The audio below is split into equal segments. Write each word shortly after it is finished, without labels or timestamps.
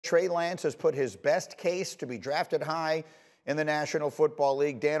Trey Lance has put his best case to be drafted high in the National Football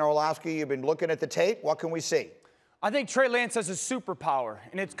League. Dan Orlovsky, you've been looking at the tape. What can we see? I think Trey Lance has a superpower,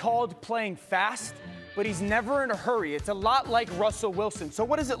 and it's called playing fast, but he's never in a hurry. It's a lot like Russell Wilson. So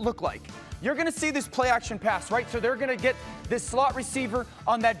what does it look like? You're going to see this play-action pass, right? So they're going to get this slot receiver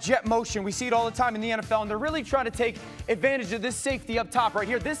on that jet motion. We see it all the time in the NFL, and they're really trying to take advantage of this safety up top right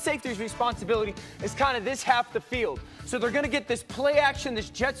here. This safety's responsibility is kind of this half the field. So they're going to get this play-action,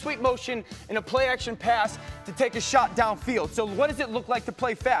 this jet sweep motion, and a play-action pass to take a shot downfield. So what does it look like to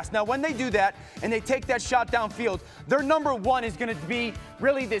play fast? Now, when they do that and they take that shot downfield, their number one is going to be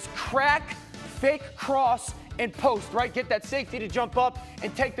really this crack, fake cross, and post, right? Get that safety to jump up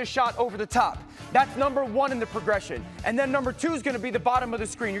and take the shot over the top. That's number one in the progression. And then number two is going to be the bottom of the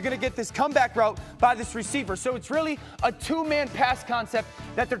screen. You're going to get this comeback route by this receiver. So it's really a two-man pass concept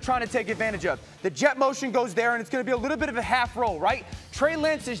that they're trying to take advantage of. The jet motion goes there, and it's going to be a little bit of a half roll, right? Trey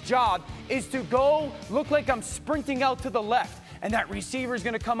Lance's job is to go look like I'm sprinting out to the left, and that receiver is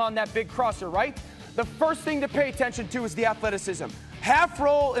going to come on that big crosser, right? The first thing to pay attention to is the athleticism. Half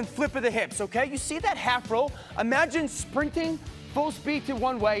roll and flip of the hips, okay? You see that half roll? Imagine sprinting full speed to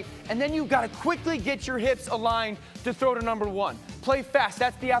one way, and then you've got to quickly get your hips aligned to throw to number one. Play fast,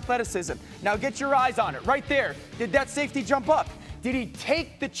 that's the athleticism. Now get your eyes on it, right there. Did that safety jump up? Did he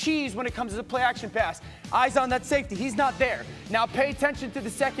take the cheese when it comes to the play action pass? Eyes on that safety, he's not there. Now pay attention to the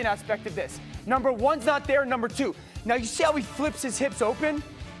second aspect of this. Number one's not there, number two. Now you see how he flips his hips open?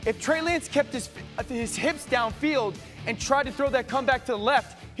 If Trey Lance kept his hips downfield and tried to throw that comeback to the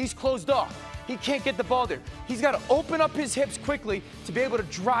left, he's closed off. He can't get the ball there. He's got to open up his hips quickly to be able to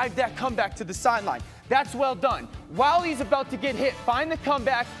drive that comeback to the sideline. That's well done. While he's about to get hit, find the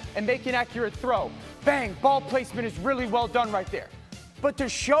comeback and make an accurate throw. Bang, ball placement is really well done right there. But to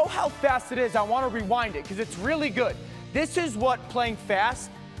show how fast it is, I want to rewind it because it's really good. This is what playing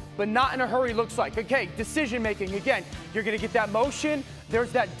fast but not in a hurry looks like. Okay, decision making. Again, you're going to get that motion.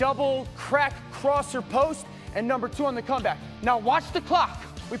 There's that double crack crosser post, and number two on the comeback. Now watch the clock.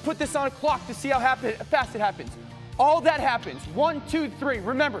 We put this on a clock to see how fast it happens. All that happens. 1, 2, 3.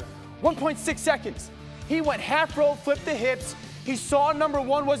 Remember, 1.6 seconds. He went half roll, flipped the hips. He saw number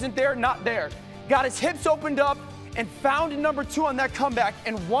one wasn't there, not there. Got his hips opened up and found number two on that comeback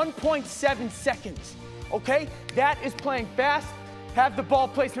in 1.7 seconds. Okay, that is playing fast. Have the ball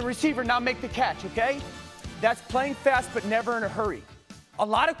placement, receiver now make the catch, okay? That's playing fast but never in a hurry. A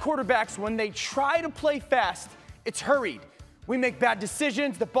lot of quarterbacks, when they try to play fast, it's hurried. We make bad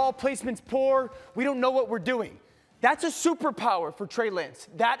decisions, the ball placement's poor, we don't know what we're doing. That's a superpower for Trey Lance.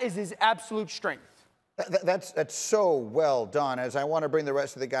 That is his absolute strength. That's so well done, as I want to bring the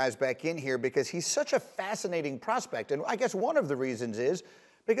rest of the guys back in here because he's such a fascinating prospect. And I guess one of the reasons is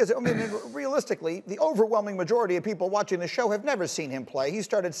because, I mean, realistically, the overwhelming majority of people watching the show have never seen him play. He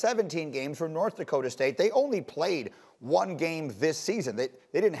started 17 games for North Dakota State. They only played one game this season. They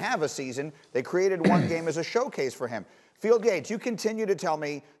didn't have a season. They created one game as a showcase for him. Field Yates, you continue to tell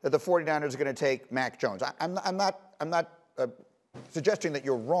me that the 49ers are going to take Mac Jones. I'm not suggesting that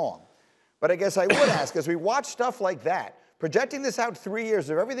you're wrong. But I guess I would ask, as we watch stuff like that, projecting this out 3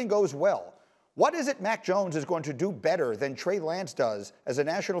 years, if everything goes well, what is it Mac Jones is going to do better than Trey Lance does as a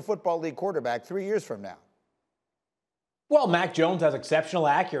National Football League quarterback 3 years from now? Well, Mac Jones has exceptional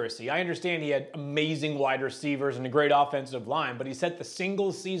accuracy. I understand he had amazing wide receivers and a great offensive line, but he set the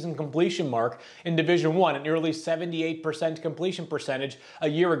single-season completion mark in Division I at nearly 78% completion percentage a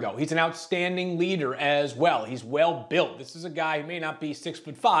year ago. He's an outstanding leader as well. He's well built. This is a guy who may not be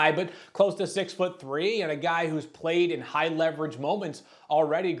 6'5", but close to 6'3", and a guy who's played in high-leverage moments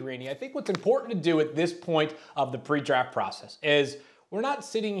already, Greeny. I think what's important to do at this point of the pre-draft process is we're not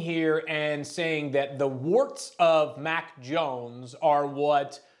sitting here and saying that the warts of Mac Jones are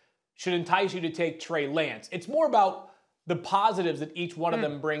what should entice you to take Trey Lance. It's more about the positives that each one of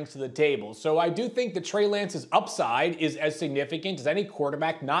them brings to the table. So I do think that Trey Lance's upside is as significant as any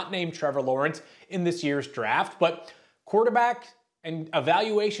quarterback not named Trevor Lawrence in this year's draft. But quarterback and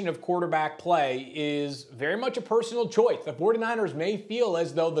evaluation of quarterback play is very much a personal choice. The 49ers may feel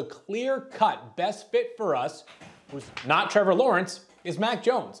as though the clear-cut best fit for us, who's not Trevor Lawrence, is Mac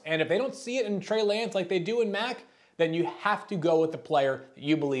Jones. And if they don't see it in Trey Lance like they do in Mac, then you have to go with the player that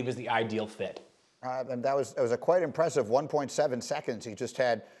you believe is the ideal fit. And that was a quite impressive 1.7 seconds he just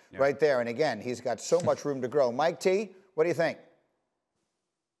had right there. And again, he's got so much room to grow. Mike T, what do you think?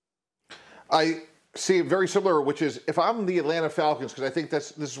 I see it very similar, which is if I'm the Atlanta Falcons, because I think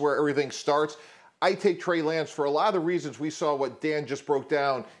this is where everything starts, I take Trey Lance for a lot of the reasons we saw what Dan just broke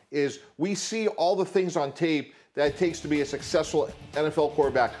down is we see all the things on tape that it takes to be a successful NFL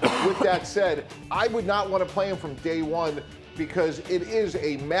quarterback. With that said, I would not want to play him from day one because it is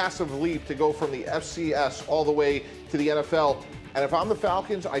a massive leap to go from the FCS all the way to the NFL. And if I'm the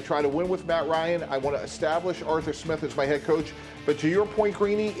Falcons, I try to win with Matt Ryan. I want to establish Arthur Smith as my head coach. But to your point,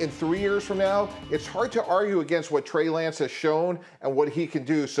 Greeny, in 3 years from now, it's hard to argue against what Trey Lance has shown and what he can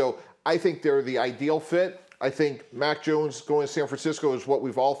do. So I think they're the ideal fit. I think Mac Jones going to San Francisco is what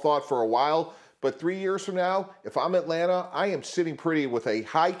we've all thought for a while. But 3 years from now, if I'm Atlanta, I am sitting pretty with a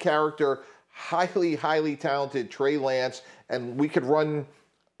high character, highly talented Trey Lance, and we could run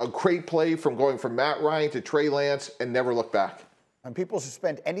a great play from going from Matt Ryan to Trey Lance and never look back. And people who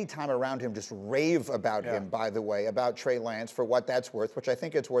spend any time around him just rave about him, by the way, about Trey Lance for what that's worth, which I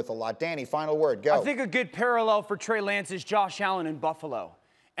think it's worth a lot. Danny, final word, go. I think a good parallel for Trey Lance is Josh Allen in Buffalo.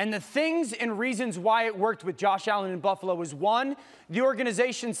 And the things and reasons why it worked with Josh Allen in Buffalo was, one, the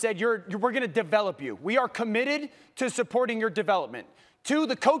organization said, we're going to develop you. We are committed to supporting your development. Two,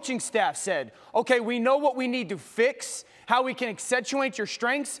 the coaching staff said, okay, we know what we need to fix, how we can accentuate your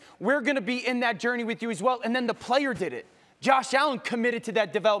strengths. We're going to be in that journey with you as well. And then the player did it. Josh Allen committed to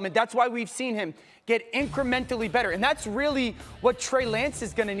that development. That's why we've seen him get incrementally better. And that's really what Trey Lance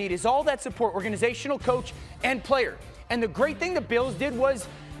is going to need, is all that support, organizational, coach, and player. And the great thing the Bills did was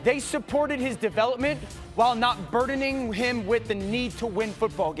they supported his development while not burdening him with the need to win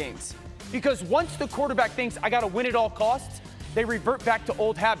football games. Because once the quarterback thinks, I got to win at all costs, they revert back to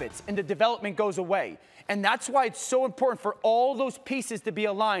old habits and the development goes away. And that's why it's so important for all those pieces to be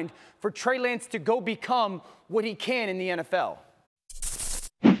aligned for Trey Lance to go become what he can in the NFL.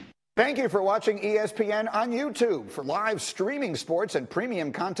 Thank you for watching ESPN on YouTube. For live streaming sports and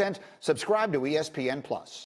premium content, subscribe to ESPN+.